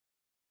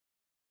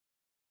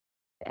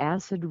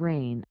Acid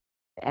rain.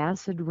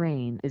 Acid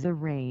rain is a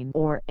rain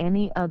or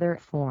any other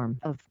form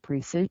of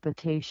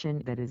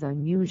precipitation that is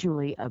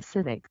unusually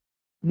acidic,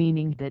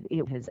 meaning that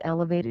it has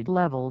elevated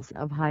levels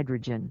of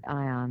hydrogen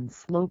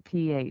ions, low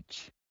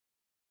pH.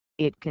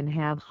 It can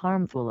have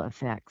harmful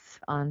effects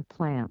on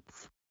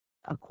plants,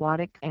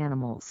 aquatic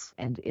animals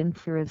and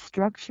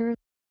infrastructure.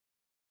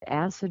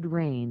 Acid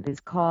rain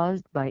is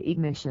caused by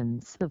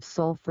emissions of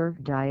sulfur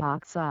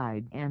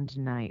dioxide and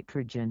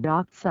nitrogen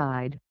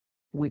oxide,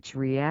 which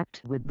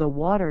react with the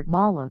water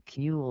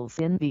molecules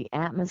in the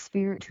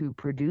atmosphere to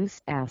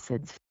produce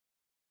acids.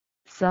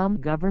 Some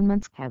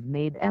governments have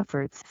made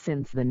efforts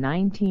since the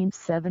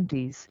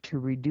 1970s to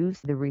reduce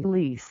the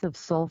release of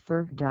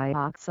sulfur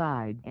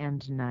dioxide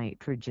and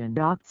nitrogen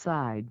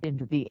oxide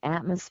into the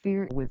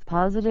atmosphere with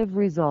positive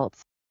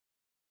results.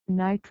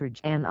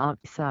 Nitrogen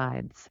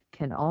oxides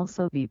can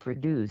also be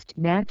produced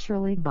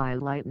naturally by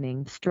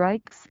lightning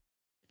strikes,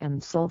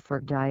 and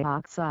sulfur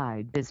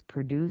dioxide is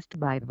produced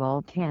by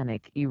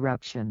volcanic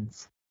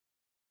eruptions.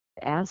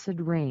 Acid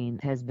rain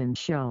has been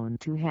shown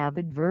to have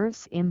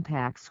adverse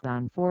impacts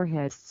on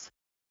forests,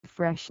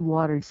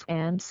 freshwaters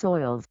and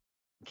soils,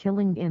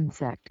 killing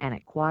insect and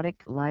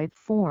aquatic life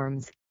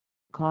forms,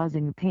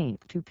 causing paint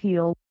to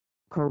peel,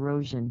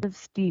 corrosion of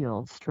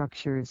steel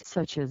structures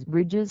such as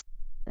bridges,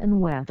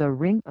 and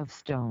weathering of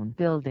stone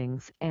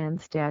buildings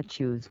and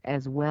statues,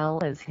 as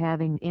well as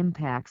having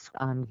impacts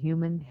on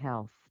human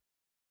health.